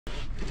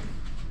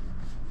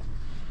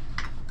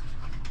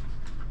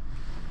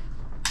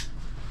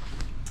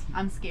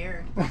I'm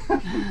scared.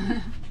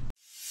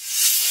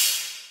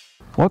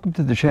 Welcome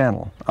to the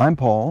channel. I'm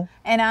Paul.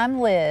 And I'm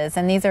Liz,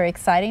 and these are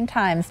exciting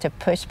times to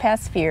push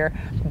past fear,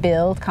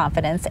 build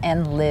confidence,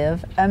 and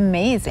live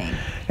amazing.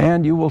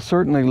 And you will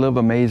certainly live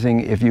amazing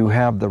if you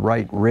have the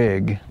right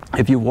rig.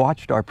 If you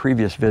watched our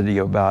previous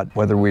video about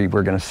whether we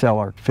were going to sell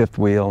our fifth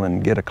wheel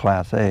and get a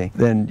Class A,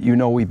 then you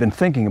know we've been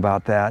thinking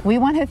about that. We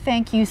want to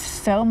thank you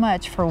so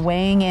much for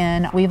weighing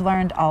in. We've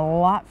learned a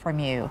lot from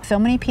you. So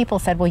many people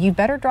said, well, you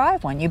better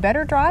drive one, you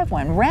better drive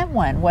one, rent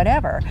one,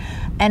 whatever.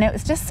 And it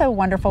was just so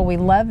wonderful. We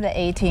love the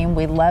A-Team.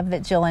 We love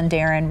that Jill and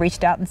Darren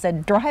reached out and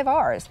said, drive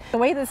ours. The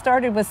way this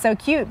started was so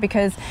cute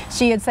because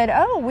she had said,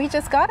 oh, we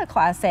just got a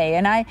Class A.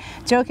 And I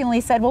jokingly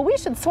said, well, we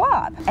should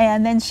swap.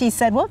 And then she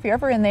said, well, if you're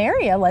ever in the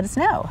area, let us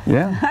know.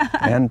 Yeah,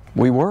 and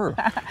we were.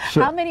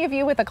 So, how many of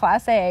you with a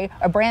Class A,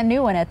 a brand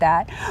new one at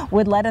that,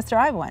 would let us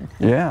drive one?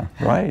 yeah,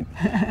 right.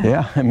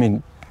 Yeah, I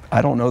mean,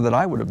 I don't know that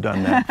I would have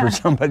done that for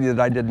somebody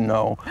that I didn't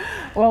know.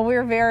 Well,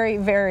 we're very,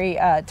 very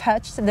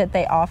touched that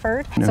they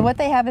offered. Yeah. So what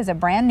they have is a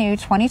brand new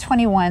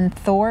 2021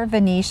 Thor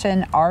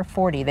Venetian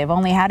R40. They've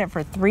only had it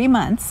for 3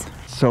 months.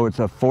 So it's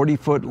a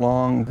 40-foot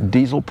long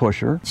diesel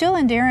pusher. Jill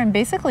and Darren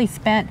basically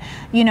spent,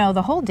 you know,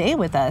 the whole day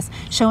with us,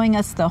 showing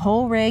us the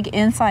whole rig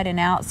inside and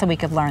out so we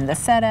could learn the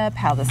setup,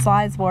 how the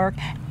slides work,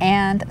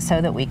 and so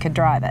that we could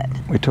drive it.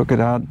 We took it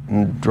out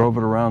and drove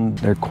it around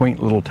their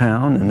quaint little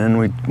town, and then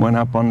we went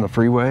up on the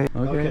freeway.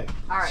 Okay.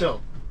 All right.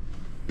 So,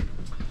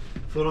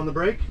 foot on the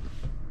brake.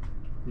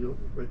 You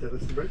right there,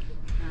 that's the brake.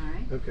 All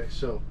right. Okay,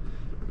 so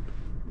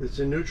it's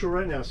in neutral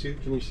right now. See,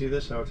 can you see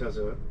this? How it has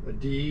a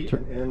D,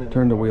 an N, and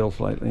turn the wheel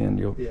slightly, and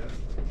you'll. Yeah.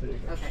 There you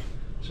go. Okay.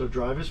 So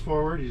drive is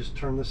forward. You just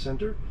turn the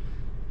center.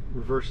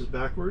 Reverse is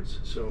backwards.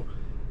 So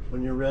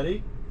when you're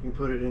ready, you can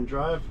put it in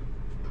drive.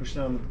 Push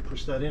down.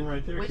 Push that in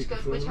right there.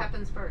 Which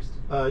happens first?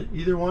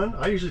 Either one.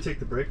 I usually take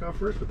the brake off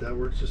first, but that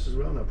works just as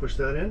well. Now push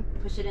that in.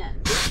 Push it in.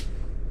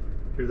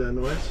 Hear that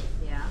noise?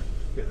 Yeah.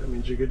 Okay, that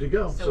means you're good to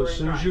go. So as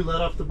soon as you let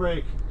off the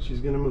brake, she's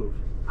gonna move.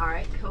 All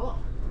right. Cool.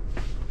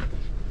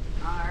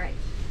 All right.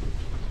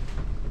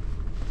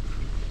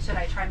 Should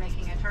I try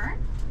making a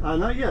turn?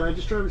 Not yet. I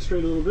just drive it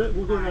straight a little bit.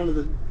 We'll go down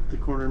to the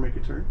corner and make a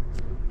turn.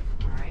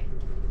 All right.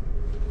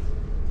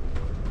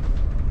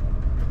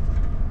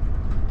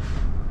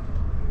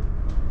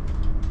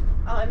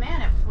 Oh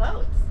man, it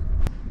floats.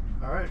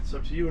 All right, it's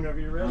up to you whenever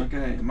you're ready.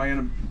 Okay, am I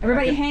gonna?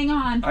 Everybody, hang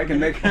on. I can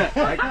make.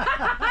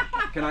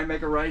 Can I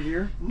make a right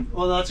here?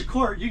 Well, that's a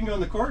court. You can go in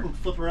the court and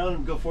flip around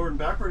and go forward and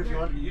backward if you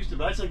want to get used to it.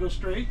 But I'd say go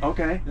straight.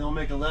 Okay. Then we'll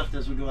make a left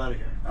as we go out of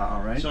here.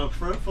 All right. So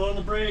front foot on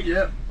the brake.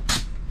 Yep.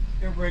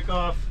 Air brake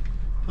off.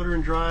 Put her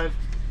in drive.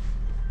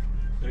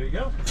 There you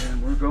go.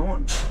 And we're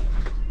going.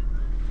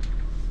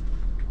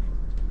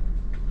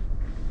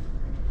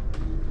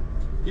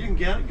 You can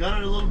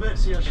gun it a little bit.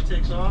 See how she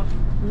takes off.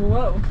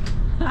 Whoa.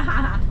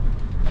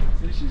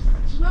 See,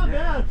 she's not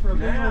bad for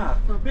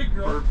a big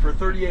girl. For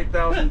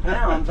 38,000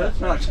 pounds, that's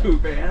not too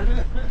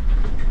bad.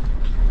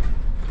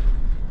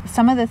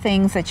 Some of the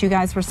things that you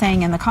guys were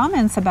saying in the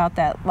comments about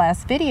that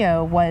last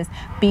video was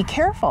be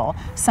careful.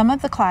 Some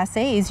of the Class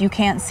A's you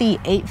can't see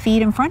 8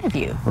 feet in front of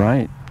you.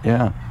 Right,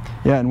 yeah.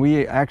 Yeah, and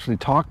we actually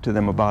talked to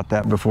them about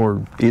that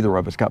before either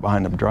of us got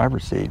behind the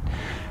driver's seat.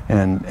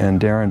 And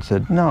Darren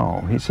said,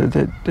 no. He said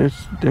that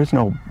there's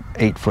no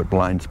 8-foot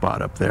blind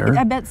spot up there.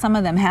 I bet some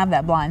of them have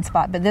that blind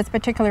spot, but this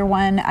particular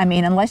one, I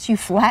mean, unless you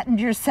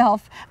flattened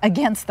yourself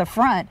against the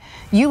front,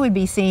 you would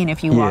be seen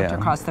if you walked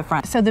across the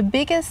front. So the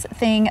biggest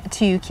thing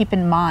to keep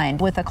in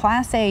mind with a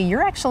Class A,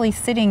 you're actually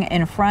sitting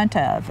in front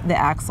of the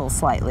axle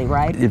slightly,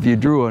 right? If you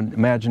drew an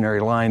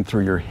imaginary line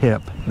through your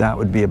hip, that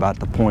would be about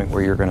the point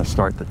where you're going to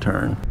start the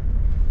turn.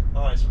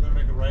 All right, so we're going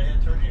to make a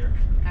right-hand turn here.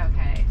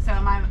 Okay, so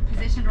am I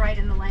positioned right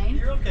in the lane?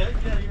 You're okay.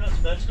 Yeah, you're not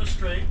too bad. Just go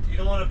straight. You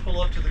don't want to pull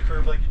up to the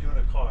curb like you do in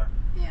a car.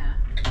 Yeah.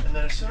 And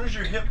then as soon as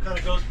your hip kind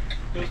of goes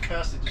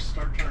past it, just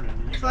start turning.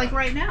 So like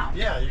right now?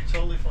 Yeah, you're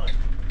totally fine.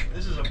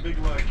 This is a big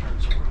right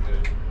turn, so we're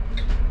good.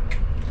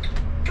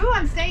 Ooh,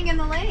 I'm staying in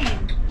the lane.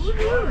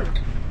 Sure.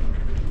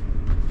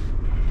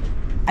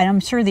 And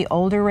I'm sure the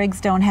older rigs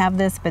don't have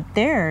this, but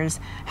theirs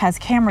has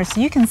cameras, so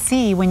you can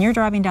see when you're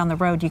driving down the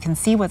road, you can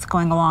see what's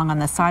going along on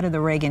the side of the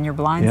rig in your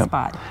blind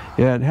spot.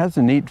 Yeah, it has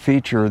a neat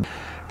feature.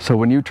 So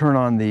when you turn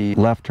on the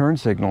left turn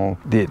signal,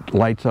 it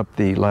lights up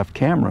the left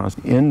camera.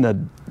 In the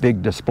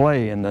big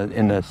display in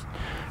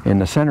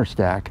the center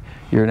stack,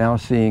 you're now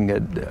seeing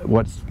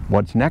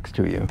what's next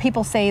to you.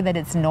 People say that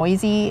it's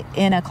noisy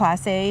in a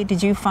Class A.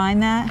 Did you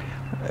find that?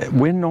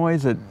 Wind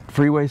noise at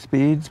freeway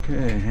speeds.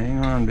 Okay,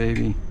 hang on,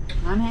 baby.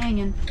 I'm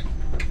hanging.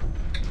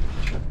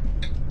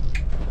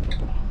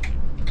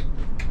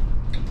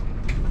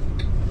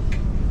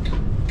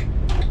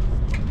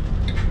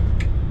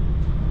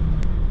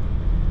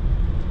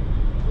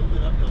 A little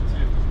bit uphill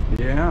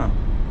too. Yeah.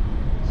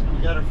 So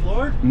we got her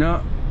floored?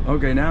 No.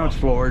 Okay, now it's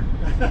floored.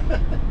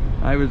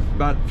 I was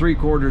about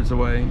 3/4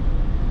 away.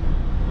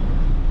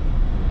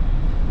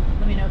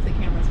 Let me know if the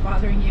camera's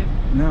bothering you.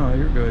 No,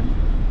 you're good.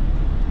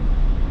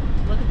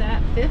 Look at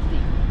that, 50.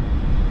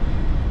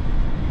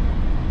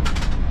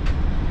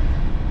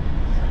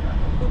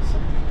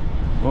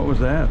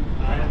 that?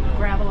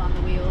 Gravel on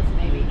the wheels,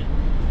 maybe.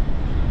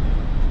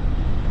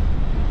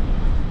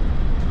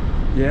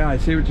 Yeah, I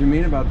see what you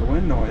mean about the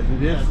wind noise.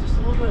 It is just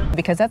a little bit.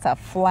 Because that's a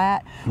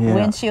flat Yeah,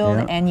 windshield,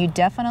 yeah. and you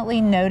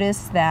definitely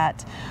notice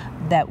that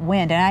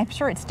wind, and I'm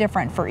sure it's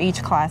different for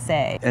each Class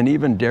A. And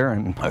even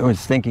Darren, I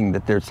was thinking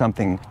that there's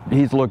something,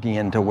 he's looking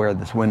into where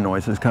this wind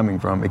noise is coming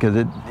from, because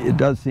it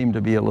does seem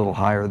to be a little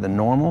higher than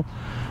normal,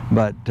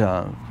 but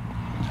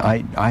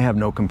I have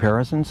no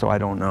comparison, so I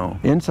don't know.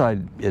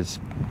 Inside is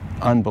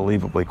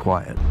unbelievably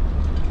quiet.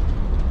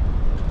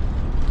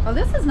 Oh,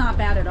 this is not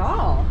bad at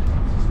all.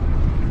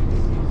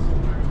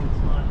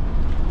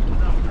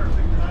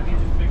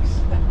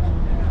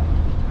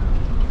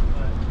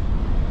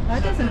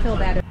 That doesn't feel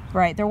bad.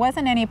 Right, there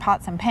wasn't any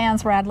pots and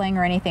pans rattling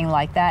or anything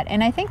like that,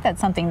 and I think that's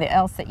something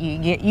else that you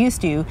get used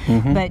to.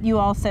 But you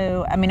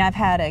also, I mean, I've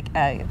had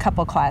a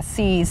couple Class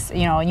C's,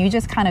 you know, and you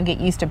just kind of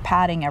get used to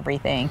patting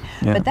everything.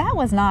 Yeah. But that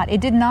was not,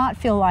 it did not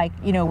feel like,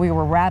 you know, we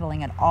were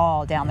rattling at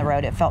all down the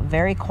road. It felt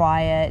very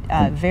quiet,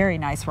 very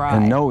nice ride.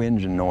 And no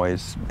engine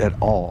noise at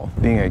all.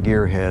 Being a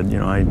gearhead, you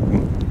know,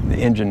 the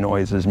engine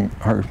noise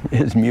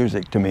is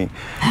music to me.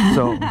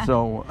 So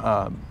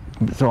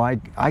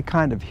I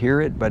kind of hear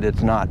it, but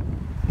it's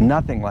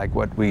nothing like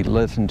what we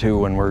listen to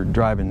when we're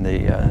driving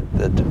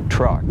the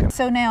truck.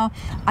 So now,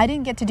 I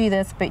didn't get to do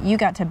this, but you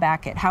got to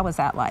back it. How was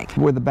that like?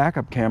 With the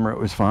backup camera, it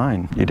was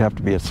fine. You'd have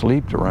to be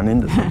asleep to run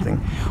into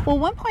something. Well,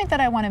 one point that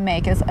I want to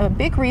make is a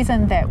big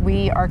reason that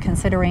we are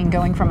considering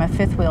going from a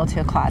fifth wheel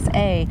to a Class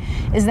A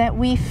is that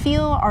we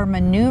feel our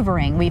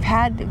maneuvering. We've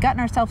gotten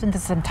ourselves into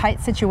some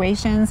tight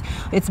situations.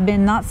 It's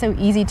been not so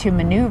easy to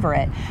maneuver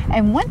it.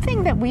 And one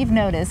thing that we've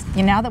noticed,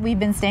 you know, now that we've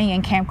been staying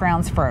in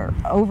campgrounds for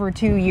over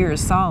 2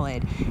 years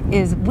solid,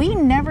 is we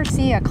never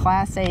see a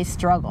Class A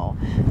struggle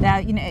now,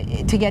 you know,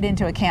 to get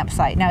into a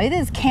campsite. Now, it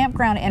is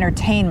campground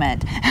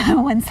entertainment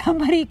when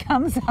somebody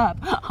comes up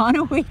on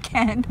a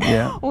weekend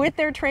with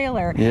their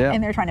trailer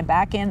and they're trying to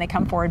back in, they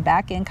come forward,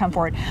 back in, come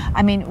forward.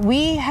 I mean,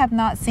 we have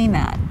not seen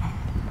that.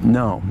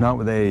 No, not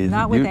with A's.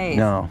 Not with A's.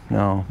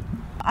 No.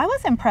 I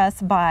was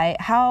impressed by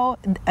how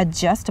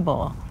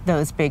adjustable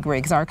those big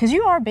rigs are, because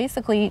you are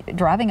basically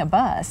driving a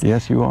bus.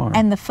 Yes, you are.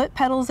 And the foot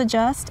pedals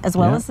adjust as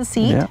well as the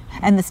seat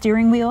and the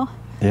steering wheel.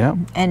 Yeah.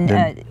 And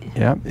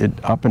it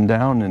up and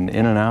down and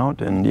in and out,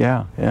 and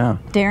yeah.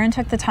 Darren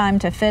took the time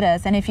to fit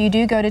us, and if you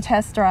do go to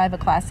test drive a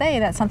Class A,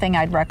 that's something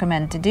I'd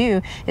recommend to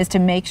do, is to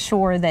make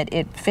sure that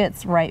it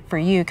fits right for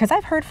you. Because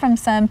I've heard from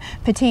some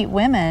petite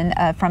women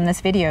from this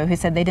video who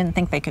said they didn't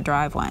think they could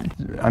drive one.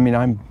 I mean,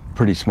 I'm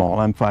pretty small.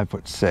 I'm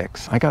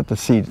 5'6". I got the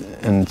seat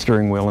and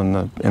steering wheel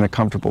in a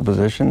comfortable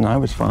position, and I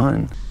was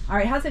fine. All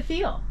right, how's it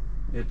feel?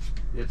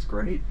 It's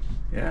great.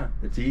 Yeah,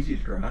 it's easy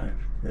to drive.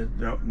 There's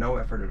no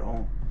effort at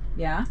all.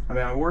 Yeah. I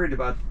mean, I'm worried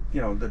about,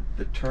 you know,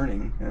 the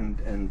turning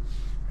and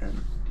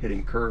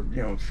hitting curb,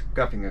 you know,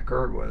 scuffing a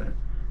curb with it.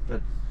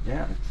 But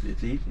yeah,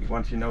 it's easy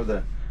once you know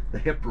the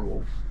hip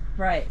rule.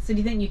 Right. So do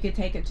you think you could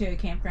take it to a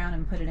campground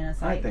and put it in a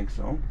site? I think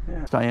so.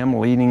 Yeah. I am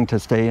leaning to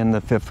stay in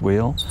the fifth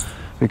wheel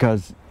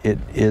because it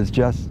is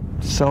just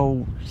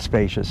so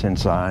spacious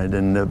inside,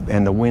 and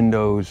the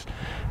windows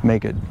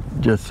make it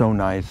just so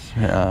nice.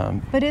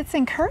 But it's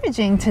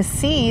encouraging to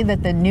see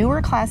that the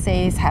newer Class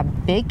A's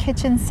have big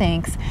kitchen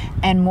sinks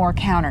and more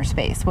counter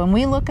space. When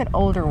we look at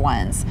older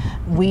ones,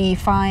 we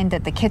find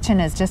that the kitchen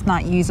is just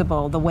not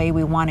usable the way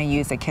we want to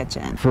use a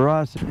kitchen. For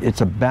us,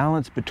 it's a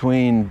balance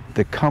between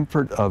the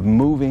comfort of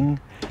moving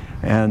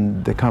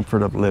and the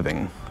comfort of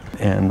living.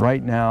 And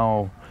right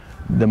now,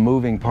 the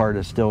moving part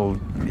is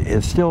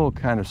still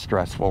kind of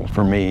stressful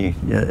for me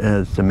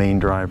as the main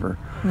driver.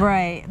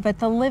 Right, but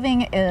the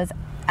living is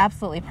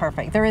absolutely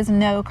perfect. There is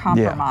no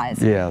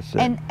compromise. Yes.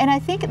 And I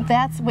think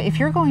that's what, if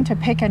you're going to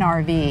pick an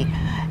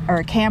RV or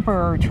a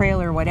camper or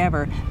trailer or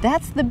whatever,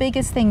 that's the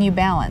biggest thing you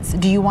balance.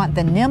 Do you want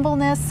the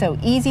nimbleness, so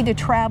easy to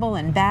travel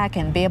and back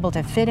and be able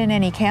to fit in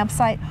any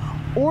campsite?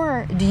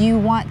 Or do you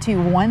want to,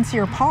 once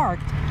you're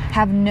parked,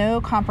 have no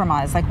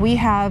compromise? Like, we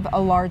have a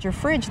larger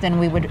fridge than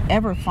we would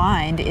ever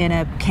find in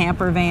a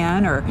camper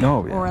van or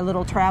a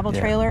little travel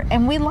trailer,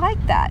 and we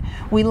like that.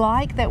 We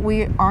like that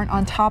we aren't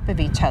on top of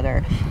each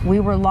other. We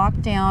were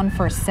locked down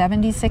for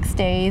 76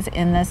 days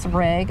in this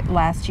rig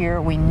last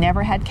year. We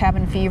never had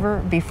cabin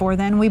fever. Before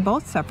then, we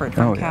both suffered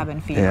from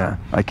cabin fever. Yeah,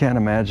 I can't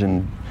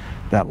imagine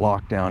that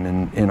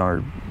lockdown in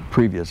our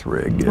previous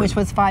rig, which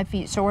was 5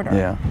 feet shorter.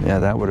 Yeah,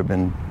 that would have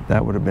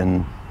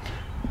been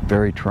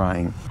very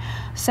trying.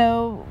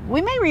 So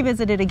we may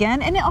revisit it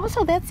again. And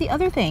also, that's the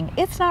other thing.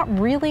 It's not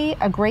really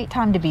a great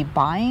time to be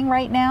buying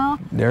right now.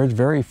 There's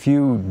very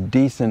few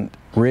decent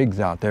rigs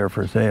out there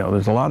for sale.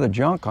 There's a lot of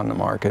junk on the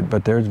market,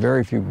 but there's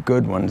very few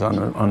good ones on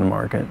the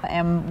market.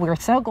 And we're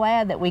so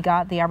glad that we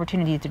got the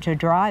opportunity to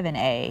drive an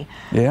A.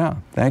 Yeah,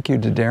 thank you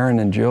to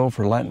Darren and Jill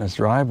for letting us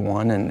drive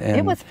one. And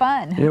it was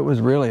fun. It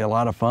was really a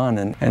lot of fun.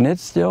 And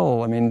it's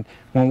still, I mean,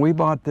 when we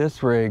bought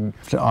this rig,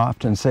 I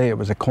often say it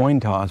was a coin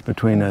toss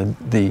between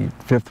the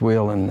fifth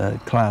wheel and the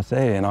Class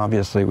A, and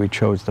obviously we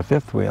chose the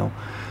fifth wheel.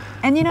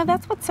 And you know,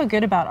 that's what's so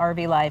good about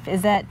RV life,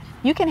 is that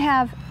you can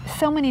have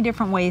so many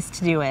different ways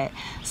to do it.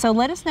 So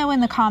let us know in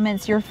the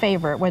comments your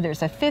favorite, whether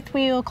it's a fifth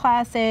wheel,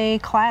 Class A,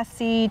 Class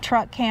C,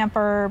 truck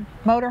camper,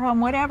 motorhome,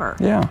 whatever.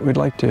 Yeah, we'd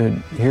like to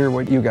hear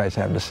what you guys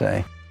have to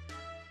say.